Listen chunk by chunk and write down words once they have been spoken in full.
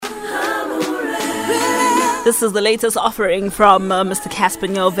This is the latest offering from Mr. Casper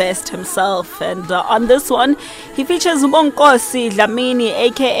Nyovest himself. And on this one, he features Bonkosi Dlamini,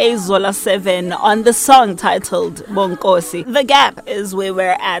 aka Zola 7, on the song titled Bonkosi. The Gap is where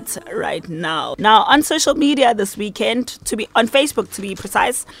we're at right now. Now, on social media this weekend, on Facebook to be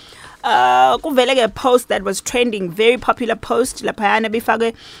precise, kuvele a post that was trending, very popular post, laphayana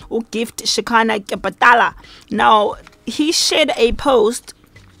bifake ugift Shikana Kepatala. Now, he shared a post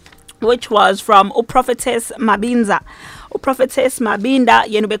which was from uProphetess Mabinza. uProphetess Mabinda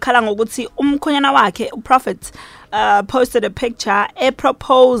yena bekhala ngokuthi umkhonyana wakhe uProphet posted a picture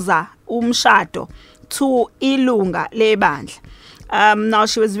proposa umshado to ilunga lebandla. Now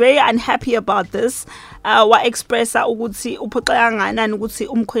she was very unhappy about this. Wa expressa ukuthi uphoxeka nganani ukuthi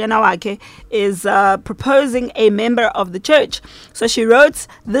umkhonyana wakhe is proposing a member of the church. So she wrote,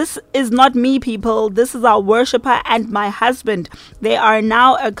 "This is not me, people. This is our worshipper and my husband. They are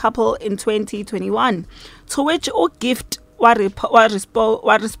now a couple in 2021." To which uGift wa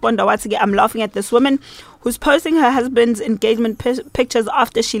respond wathi, "I'm laughing at this woman who's posting her husband's engagement pictures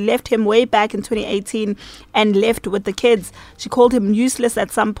after she left him way back in 2018 and left with the kids. She called him useless at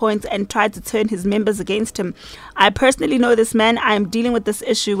some point and tried to turn his members against him. I personally know this man. I am dealing with this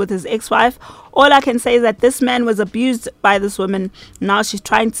issue with his ex-wife. All I can say is that this man was abused by this woman. Now she's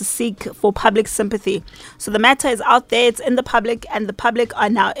trying to seek for public sympathy. So the matter is out there. It's in the public, and the public are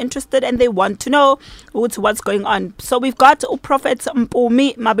now interested and they want to know what's going on." So we've got uProphet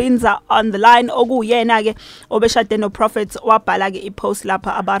Mpumi Mabinza on the line. Ogu yena obeshade no Prophet wabhala ke post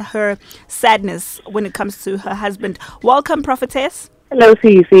lapha about her sadness when it comes to her husband. Welcome, Prophetess. Hello,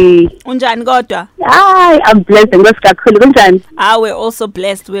 Sisi. Unjani kodwa? Hi, I'm blessed. Unjani? We're also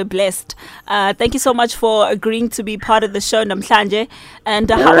blessed. We're blessed. Thank you so much for agreeing to be part of the show namhlanje.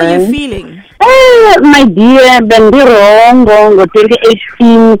 And how are you feeling? My dear, bendirongo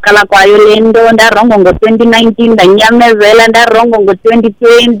ngo-2018 kala kwayo lento, ndarongo ngo-2019, ndanyamezela, ndarongo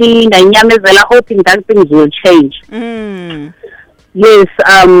ngo-2020, ndanyamezela, hoping that things will change. Yes,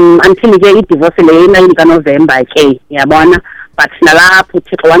 until ke divorce lena in November ke, yabona. But nalapho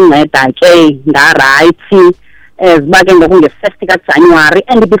uThixo wanginceda ke nga-right zibake ngokunge-1st kaJanuary,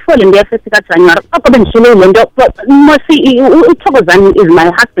 and before le nto ye-1st kaJanuary apho bendishilo le nto mosi uThokozani is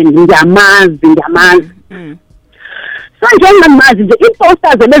my husband, ndiyamazi. So njengamazi nje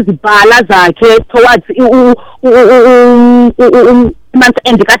ii-posters ebezibhala zakhe towards month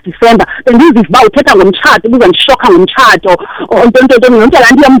end kaDecember bendiziva uba uthetha ngomtshato, ubuzandishokha ngomtshato ontontoni yonke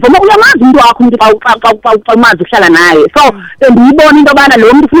laa nto iyamvuma. Uyamazi umntu wakho umntu xa umazi uhlala naye. So bendiyibona into yobana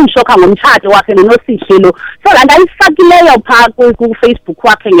lo mntu ufuna undishokha ngomtshato wakhe noNosishilo. So laa nto ayifakileyo phaa kuFacebook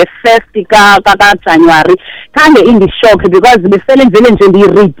wakhe nge-1st kaJanuary khange indishokhe, because beselenzele nje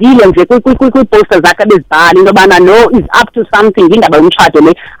ndiyiridile nje kwii-posters zakhe bezibhala into yobana no is up to something, indaba yomtshato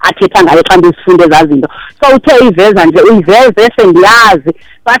le athetha ngayo xa ndizifunde ezaa zinto. So uthe iveza nje uyiveze sendiyazi.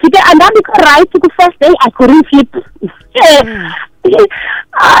 But ke andabikho right ku-first day I couldn't sleep.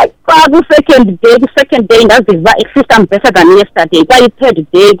 Ku-second day ndaziva at I'm better than yesterday. Kwayi-third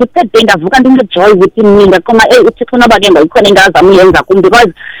day, ku-third day ndavuka ndine-joy within me, ndaqoma uThixo noba ke ngoyikhona into azama uyenza kum,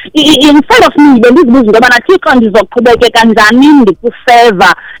 because inside of me bendizibuza into yobana Thixo ndizoqhubekeka njani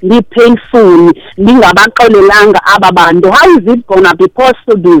ndikuseva ndi-painful ndingabaxolelanga aba bantu. How is it gonna be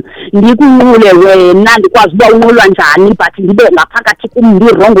possible ndikunqule wena ndikwazi uba unqulwa njani but ndibe ngaphakathi kum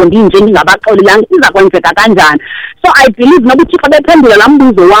ndirongo ndinje ndingabaxolelanga? Iza kwenzeka kanjani? So I believe noba uThixo bephendula laa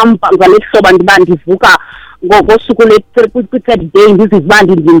mbuzo wam ngale hloba ndiba ndivuka ngosuku kwi-third day ndiziva uba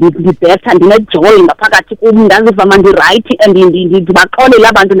ndibetha ndinejoy ngaphakathi kum, ndaziva mandirayithi and ndibaxolele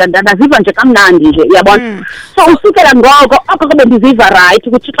abantu, ndaziva nje kamnandi nje, uyabona. So usukela ngoko apho ke bendiziva rayithi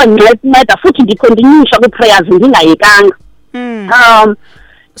kuThixo ndinceda futhi ndikhontinyusha kwi-prayers ndingayekanga. Ndabona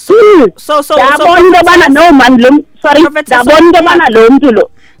into yobana no man ndabona into yobana lo mntu lo.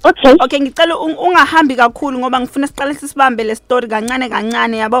 Okay, ngicela ungahambi kakhulu ngoba ngifuna siqale sisibambe le story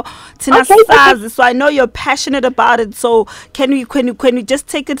kancane yabo thina sazi. So I know you're passionate about it, so can you just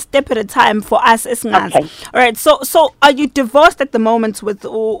take it step at a time for us esingazi? Okay. All right, so are you divorced at the moment with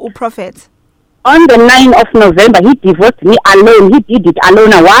uProphet? On the 9th of November, he divorced me alone. He did it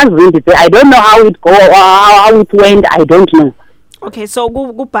alone. I don't know how it go or how it went. I don't know. Okay, so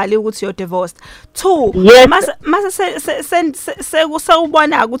kubhali ukuthi you're divorced. 2, yes.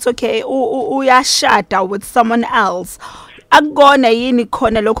 Sewubona ukuthi okay uyashada with someone else. Akukona yini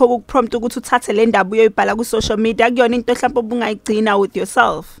khona lokho kukuprompt ukuthi uthathe le ndaba uyoyibhala ku social media? Akuyona into mhlawumbe ubungayigcina with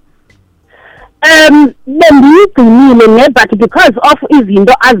yourself? bendiyigcinile but because of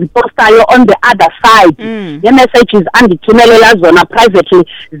izinto azipostayo on the other side messages andithumelela zona privately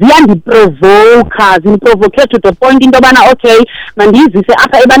zindiprovoke to the point into yobana okay mandiyizise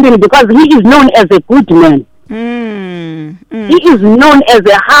apha ebantwini because he is known as a good man. He is known as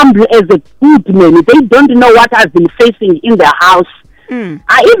a humble, as a good man. They don't know what has been facing in their house.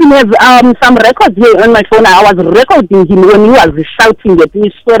 I even have some records here on my phone. I was recording him when he was shouting at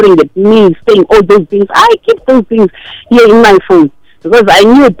me, swearing at me, saying all those things. I keep those things here in my phone because I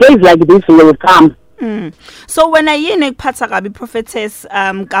knew days like this will come. So when ayini kuphatha kabi prophetess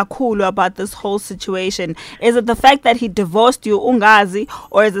kakhulu about this whole situation, is it the fact that he divorced you ungazi,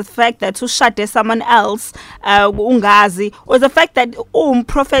 or is it the fact that ushade someone else ungazi, or is the fact that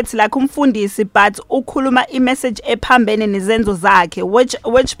prophet like umfundisi but ukhuluma imessage ephambene nezenzo zakhe?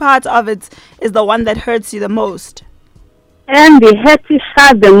 Which part of it is the one that hurts you the most? And the hurts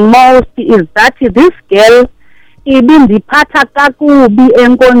the most is that this girl ibindiphatha kakubi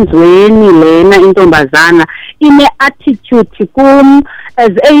enkonzweni lena intombazana ine attitude kum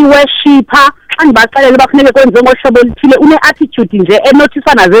as a worshipper. Xa ndibaxelela bafuneke kwenze ngohlobo oluthile, une attitude nje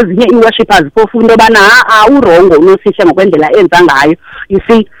enotisana zezinye i-worshippers phofu into yobana urongo unosihle ngokwendlela enza ngayo, you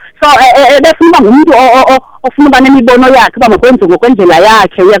see. So befuna uba ngumuntu ofuna uba nemibono yakhe uba makwenziwe ngokwendlela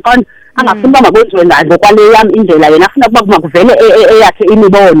yakhe, uyaqonda, angafuna uba makwenziwe ngokwale yam indlela, yena afuna ukuba makuvele eyakhe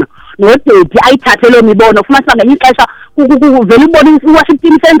imibono. Nodade ayithathe lo mibono fumanisa ngenye ixesha kuvele ubona i-worship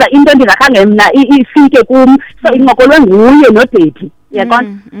team senza into endingakhange mna ifike kum, so inqokolwe nguye nodade,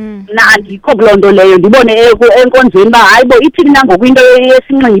 uyaqonda. Mna andikho kuloo nto leyo, ndibone enkonzweni uba hayi bo ithini na ngokwinto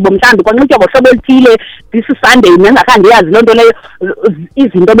yesinxibo mhlawumbi kwanxitywa ngohlobo oluthile this Sunday nengakhange yazi loo nto leyo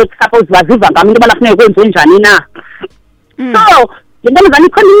izinto bekusuppose uba ziva ngam into yobana funeke kwenziwe njani na. So le ntombazana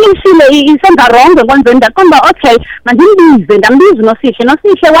ikhonyinyishile isenza rongo enkonzweni, ndaqonda uba okay mandimbize, ndambiza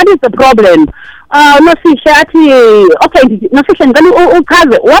Nosihle, what is the problem? Nosihle athi okay Nosihle ndicela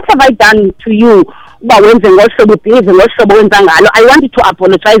uchaze, what have I done to you uba wenze ngohlobo ubhize ngohlobo wenza ngalo? I want you to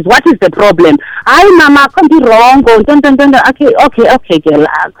apologize, what is the problem? Hayi mama akho nto irongo ntonto. Okay girl,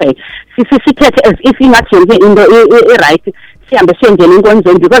 okay sithethe as if ingathi yonke into i-right, sihambe siyengena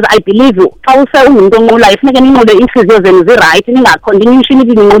enkonzweni, because I believe xa ungumuntu onqulayo funeke ninqule inhliziyo zenu zi-right, ningakhondinyishini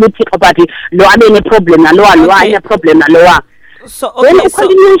ninqule uThixo but lo abe ne-problem nalowa, lo ane-problem nalowa. So into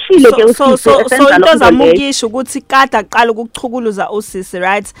zamukisho ukuthi kade aqala ukuchukuluza usisi,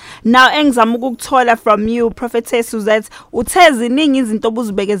 right? Now engizama ukukuthola from you prophetess that uthe ziningi izinto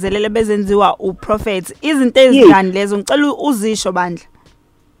obuzibekezelele bezenziwa uProphet, izinto ezinjani lezo? Ngicela uzisho bandla.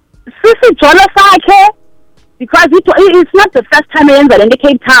 Sisi jolo sakhe, because it's not the first time eyenza lento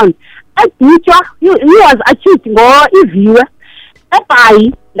eCape Town. Editshwa he was accused ngo-iviwe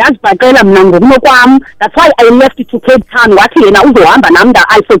ebhayi, ndazibhaqela mna ngokunokwam. That's why I left to Cape Town. Wathi yena uzohamba nam,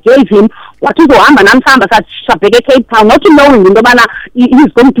 I forgave him. Wathi uzohamba nam sihamba sabheke eCape Town, not knowing into yobana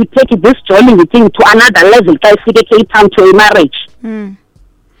he's going to take this joining thing to another level xa efike eCape Town to a marriage.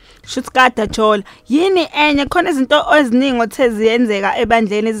 Shutkada Joel, yini enye khona izinto eziningi othe ziyenzeka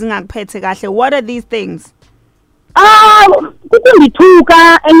ebandleni ezingakuphethe kahle? What are these things?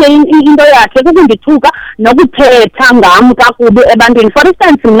 Kukundithuka enye into yakhe, kukundithuka nokuthetha ngam kakubi ebantwini. For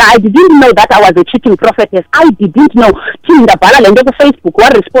instance, mna I didn't know that I was a cheating prophetess. I didn't know. Thini ndabhala le nto kuFacebook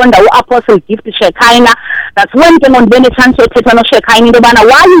waresponda uApostle Gift Shekinah. That's when ke ndibene chance yothetha noShekinah into yobana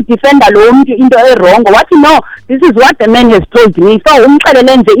why you defend lo mntu into erongo. Wathi no, this is what the man has told me. So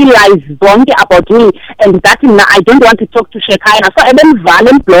umxelele nje ii-lies zonke about me, and that mna I don't want to talk to Shekinah. So ebemvala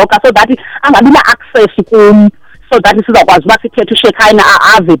emblocker so that angabi na access kum, so that sizakwazi uba sithethe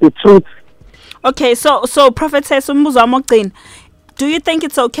uShekinah ave the truth. Okay, so prophetess, umbuzo wami ogcina, do you think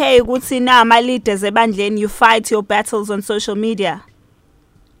it's okay ukuthi na ama-leaders ebandleni you fight your battles on social media?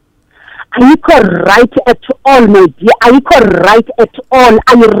 Ayikho right at all, my dear. Ayikho right at all.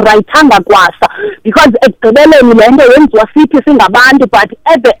 Ayirightanga kwasa, because ekugqibeleni le nto yenziwa sithi singabantu, but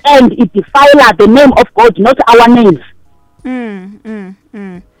at the end it defiles the name of God, not our names.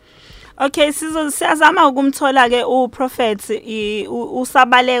 Okay, siyazama ukumthola ke uProphet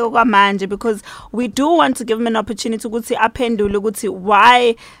usabaleko kwamanje, because we do want to give him an opportunity ukuthi aphendule ukuthi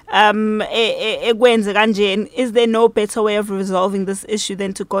why ekwenze kanje. Is there no better way of resolving this issue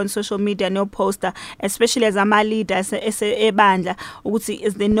than to go on social media no poster, especially as ama leader ebandla, ukuthi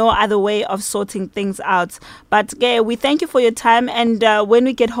is there no other way of sorting things out? But we thank you for your time, and when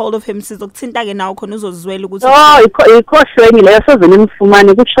we get hold of him sizokuthinta ke nawo khona uzozwela ukuthi ikho shweni leyo sozweni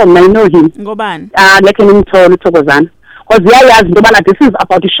imfumane kutsho mina know him. Ngobani? Ngeke nimthole uThokozana, because uyayazi into yobana this is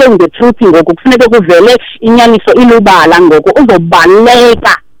about showing the truth. Ngoku kufuneke kuvele inyaniso ilubala, ngoku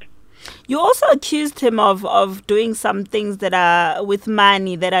uzobaleka. You also accused him of doing some things that are with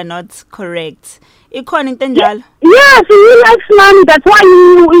money that are not correct. Ikhona into enjalo? Yes, he likes money. That's why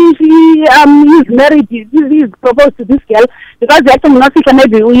he's married. He's proposed to this girl, because actually Nosihle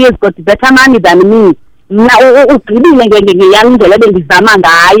maybe he has got better money than me. mina ugqibile ngeyandlela bengizama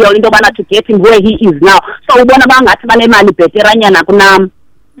ngayo into bana to get him where he is now. So ubona bangathi banemali beteranyana kunami.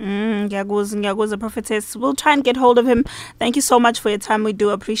 Ngiyakuzwa prophetess. We'll try and get hold of him. Thank you so much for your time. We do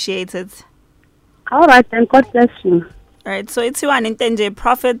appreciate it. All right, then God bless you. All right, so it's one intenje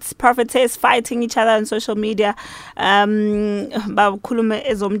prophetess fighting each other on social media. Bakhulume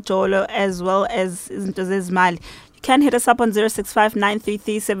ezomjolo as well as izinto zezimali. You can hit us up on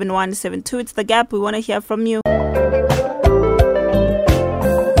 0659337172. It's The Gap. We want to hear from you.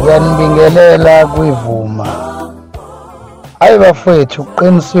 Ngiyanibingelela kwivuma. Hayi bafethu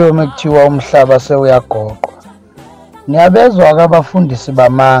uqinisiwe mekuthiwa umhlaba sewuyagoqwa. Niyabezwa ke abafundisi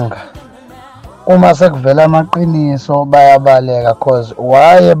bamanga. Uma sekuvela amaqiniso bayabaleka cause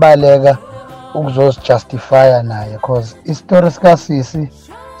wayebaleka ukuzosjustify naye cause istory sikasisi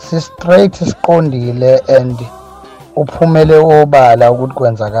si straight siqondile and uphumele obala ukuthi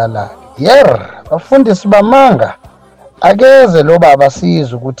kwenzakala. Bafundisi bamanga akeze lo baba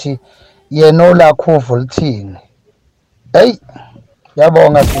siza ukuthi yena olakho ulithini. Hey,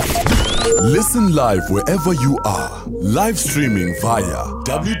 yabonga futhi. Listen live wherever you are. Live streaming via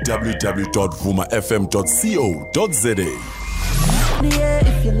www.vumafm.co.za.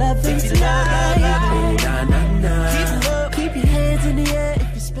 If you're loving tonight, keep your hands in the air if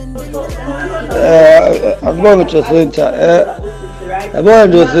you're spending akubonga Jacinta yabona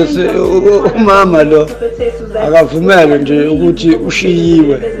nje sisi umama lo akavumele nje ukuthi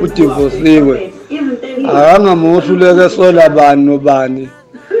ushiyiwe udivorciwe akangamohluleke sola bani nobani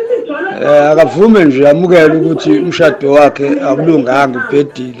akavume nje amukele ukuthi umshado wakhe akulunganga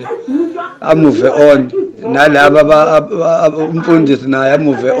ubhedile amuve on nalaba umfundisi naye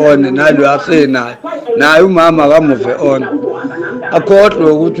amuve on nalo asenayo naye umama akamuve on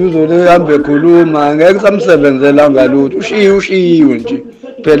akhohlwe ukuthi uzole hambe ekhuluma ngeke samsebenzela ngalutho ushiyiwe nje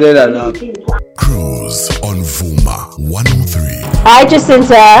phelela lapho. Cruise on Vuma 103. Hi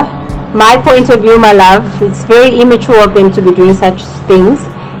Jacinta, my point of view, my love, it's very immature of them to be doing such things,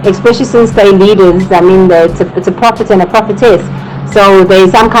 especially since they're leaders. I mean, it's a prophet and a prophetess, so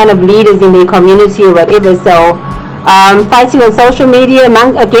there's some kind of leaders in their community or whatever. So fighting on social media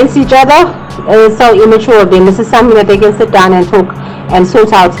against each other is so immature of them. This is something that they can sit down and talk and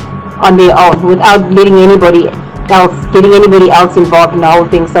sort out on their own without getting anybody else involved in the whole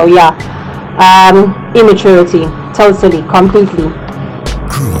thing. So yeah, immaturity, totally, completely.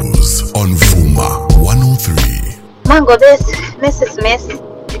 Cruise on Vuma 103. Mango, this is Miss.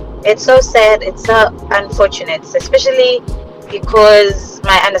 It's so sad, it's so unfortunate, especially because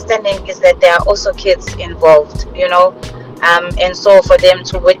my understanding is that there are also kids involved, you know, and so for them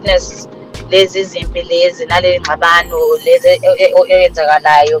to witness lezi zimpi lezi nale ngxabano lezi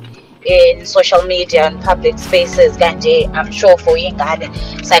eyenzakalayo in social media and public spaces kanje, I'm sure for ingane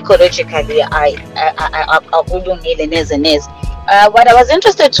psychologically akulungile neze neze. What I was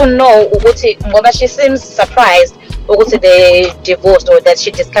interested to know ukuthi ngoba she seems surprised ukuthi they divorced, or that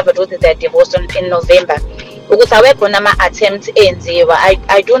she discovered ukuthi they divorced in November, ukuthi awekho nama attempts enziwa.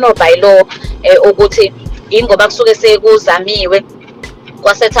 I do know by law ukuthi ingoba kusuke sekuzamiwe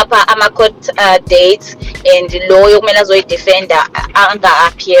kwasetapha ama-court dates and loyo kumele azoyidefenda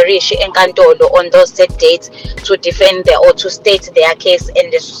anga-appearishi enkantolo on those set dates to defend or to state their case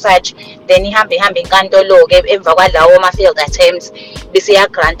and such, then ihambe inkantolo-ke emva kwalawo ama-field attempts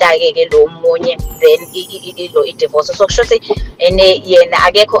bisiyagranta-ke lo munye, then lo i-divorce. So kusho ukuthi yena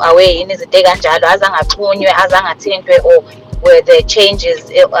akekho aware yini izinto ekanjalo, azangaxhunywe azangathintwe or were the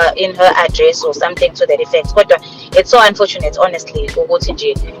changes in her address or something to that effect. Kodwa it's so unfortunate honestly ukuthi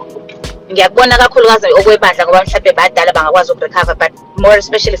nje ngiyakubona kakhulukazi okwebandla ngoba mhlawumbe badala bangakwazi ukurecover, but more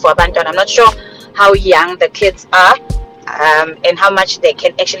especially for abantwana. I'm not sure how young the kids are and how much they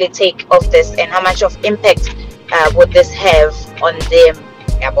can actually take of this and how much of impact would this have on them.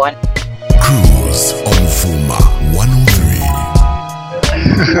 Yabona. Cruise on Vuma 103.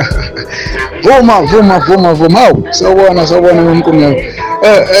 Vuma sawubona nomkhumbi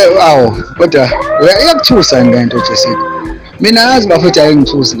awu kodwa uyakuthusa ngento Jacinta. Mina yazi bafethu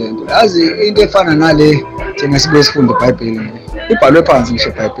ayingithusi lento, yazi into efana nale njengesibe sifunde eBhayibhelini ibhalwe phansi ngisho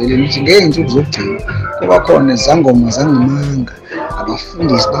eBhayibhelini ukuthi ngey'nsuku zokugcina kuba khona izangoma zangamanga,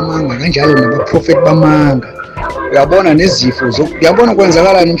 abafundisi bamanga kanjalo nabaprofeti bamanga. Uyabona nezifo uyabona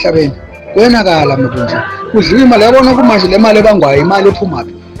kwenzakalani emhlabeni, kwenakala manje kudliwa imali. Yabona kumanje le mali ebangwayo imali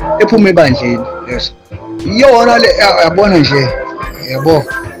ephumaphi, ephuma ebandleni. Yes, iyona le yabona nje, yabo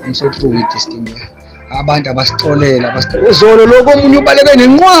I'm so through with this thing. Abantu abasitholela uzolo lokho omunye ubaleke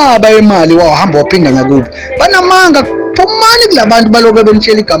nenqwaba imali wahamba waphinda ngakubo banamanga phumani kulabantu baloke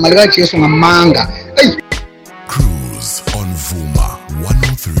bemtshela igama lika Jesu ngamanga. Cruise on Vuma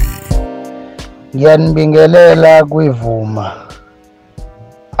 103. Ngiyanibingelela kwivuma.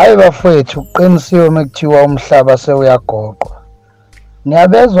 Hayi bafowethu uqinisiwe mekuthiwa umhlaba sewuyagoqwa.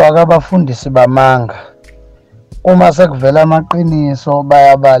 Niyabezwa ke abafundisi bamanga. Uma sekuvela amaqiniso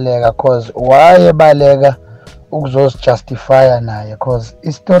bayabaleka cause wayebaleka ukuzosjustifya naye cause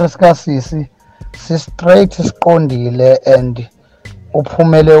istory sikasisi si straight siqondile and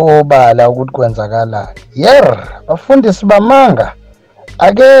uphumele obala ukuthi kwenzakalayo. Bafundisi bamanga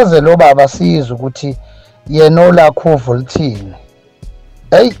akeze lo baba sizwe ukuthi yena olakho uvolthini.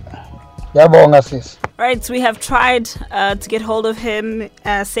 Hey, yabonga sisi. Right, we have tried to get hold of him,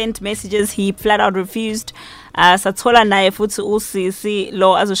 sent messages, he flat out refused. Sathola naye futhi usisi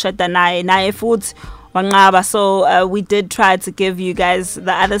lo azoshada naye futhi wangaba. So we did try to give you guys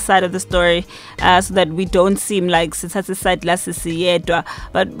the other side of the story so that we don't seem like sithatha side la sisi yedwa.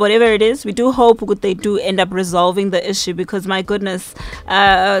 But whatever it is, we do hope that they do end up resolving the issue, because my goodness,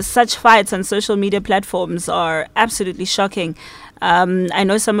 such fights on social media platforms are absolutely shocking. I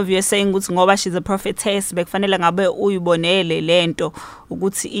know some of you are saying ukuthi ngoba she's a prophetess bekufanele ngabe uyibonele lento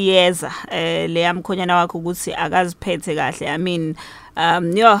ukuthi iyeza le yamkhonyana wakho ukuthi akaziphethe kahle. I mean,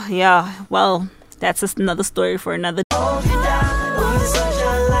 yeah, well, that's just another story for another.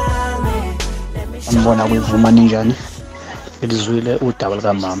 Ngibona kuyivuma ninjani elizwile udaba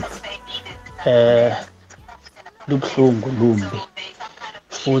lika mama. Lubhlungu lumbi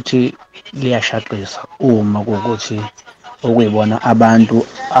futhi liyashaqisa uma ukuthi okuyibona abantu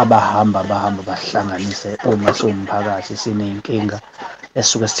bahamba bahlanganise uma somphakathi sinenkinga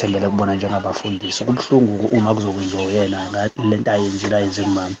esuke sithembele kubona njengabafundisi. Kubhlungu uma kuzokwenziwa yena lento ayenze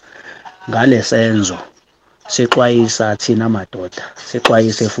kumama. Ngale senzo sixwayisa thina madoda,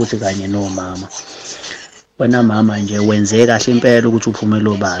 sixwayise futhi kanye nomama. Wena mama nje wenze kahle impela ukuthi uphumele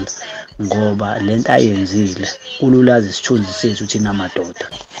obala, ngoba lento ayenzile ululazi isithunzi sethu thina madoda.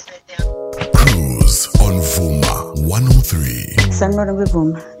 Cruise on Vuma 103. Sanibona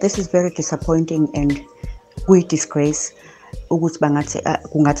kwivuma. This is very disappointing and kuyi-disgrace ukuthi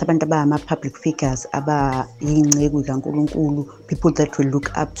kungathi abantu abama-public figures abayingceku kaNkulunkulu, people that we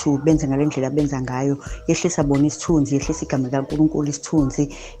look up to, benze ngale ndlela benza ngayo, yehlisa bona isithunzi, yehlisa igama likaNkulunkulu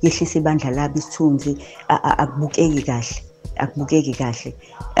isithunzi, yehlisa ibandla labo isithunzi, akubukeki kahle.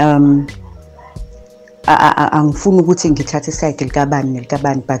 Angifuni ukuthi ngithathe isayidi likabani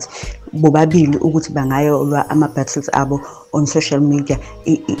nelikabani, but bobabili ukuthi bangayolwa ama-battles abo on social media.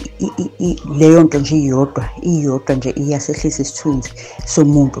 Leyo nto nje iyodwa nje iyasehlisa isithunzi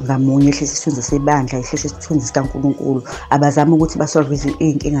somuntu ngamunye, ehlisa isithunzi sebandla, ehlisa isithunzi sikaNkulunkulu. Abazama ukuthi basolve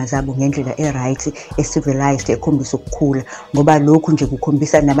iy'nkinga zabo ngendlela e-right, e-civilized, ekhombisa ukukhula, ngoba lokhu nje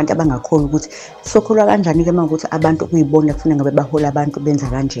kukhombisa nabantu abangakholwa ukuthi sokholwa kanjani-ke uma ukuthi abantu kuyibona kufanele ngabe bahola abantu benza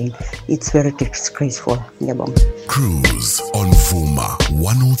kanjeni. It's very disgraceful. Ngiyabonga. Cruise on Vuma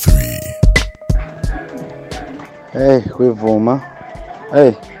 103. Hey, kwivuma.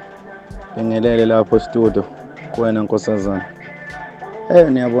 Hey, bingelele lapho studio kuwena nkosazana. Hey,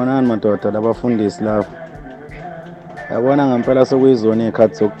 niyabonani madoda labafundisi lapho. Yabona ngempela sekuyizona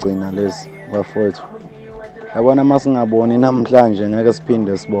ikhathi zokugcina lezi bafowethu. Yabona masingaboni namhlanje ngeke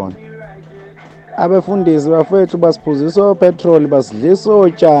siphinde sibone. Abefundisi bafowethu basiphuzisa opetrol, basidlisa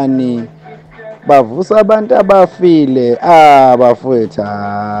otshani, bavusa abantu abafile. Bafowethu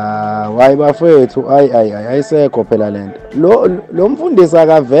wayi bafowethu ayisekho phela lento. Lo mfundisi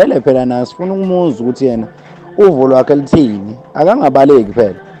akavele phela naye sifuna ukumuzwa ukuthi yena uvo lwakhe lithini, akangabaleki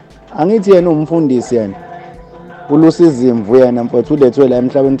phela. Angithi yena umfundisi yena ulusa izimvu yena mfowethu ulethwe la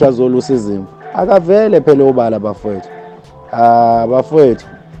emhlabeni ukuthi azolusa izimvu. Akavele phela obala bafowethu. Bafowethu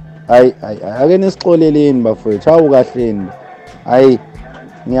ake nisixoleleni bafowethu, awukahleni. Hayi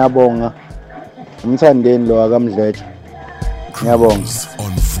ngiyabonga umthandeni lo akamdletshe. Ngiyabonga.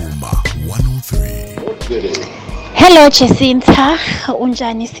 On Vuma 103. Hello Jacinta,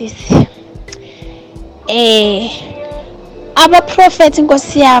 unjani sisi? Abaprofeti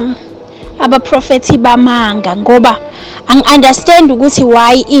Nkosi yami, abaprofeti bamanga, ngoba angi-understand ukuthi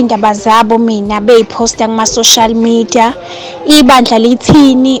why indaba zabo mina beyiposta kuma social media. Ibandla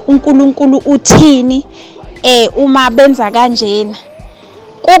lithini, uNkulunkulu uthini uma benza kanjena.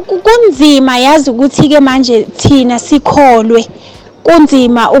 Kunzima yazi ukuthi ke manje thina sikholwe.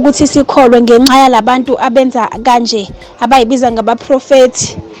 Kunzima ukuthi sikholwe ngenxa yalabantu abenza kanje, abayibiza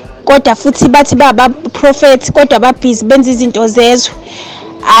ngabaprofeti, kodwa futhi bathi baba prophet kodwa babhizi benza izinto zezwe.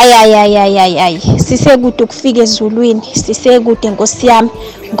 Ay sisekude ukufika ezulwini, sisekude Nkosi yami,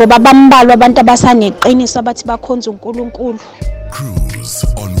 ngoba bambalwa abantu abasaneqiniso abathi bakhonza uNkulunkulu. Cruise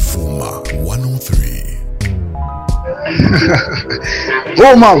on Vuma 103.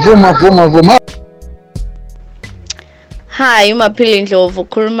 Vuma. Hi, uMaphili Ndlovu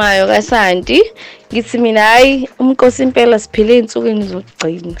ukhulumayo kaSanti. Ngithi mina hayi umnkosi impela siphile insukwini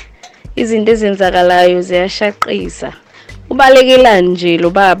zokugcina. Izinto ezenzakalayo ziyashaqisa. Ubalekelani nje lo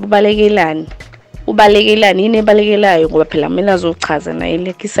baba, ubalekelani? Ubalekelani yini ebalekelayo ngoba phela mina azochaza naye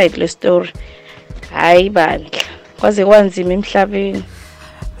le side le story. Hayi bandla. Kwaze kwanzima emhlabeni.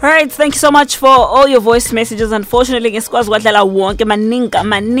 All right, thank you so much for all your voice messages. Unfortunately, ngesikwazi kwadlala wonke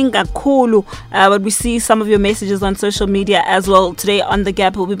maninga kakhulu, but we see some of your messages on social media as well. Today on The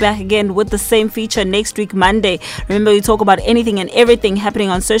Gap, we'll be back again with the same feature next week, Monday. Remember, we talk about anything and everything happening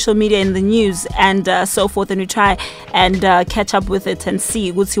on social media, in the news, and so forth, and we try and catch up with it and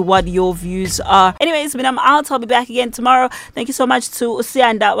see what your views are. Anyways, I'm out. I'll be back again tomorrow. Thank you so much to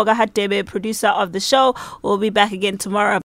Usitshela, producer of the show. We'll be back again tomorrow.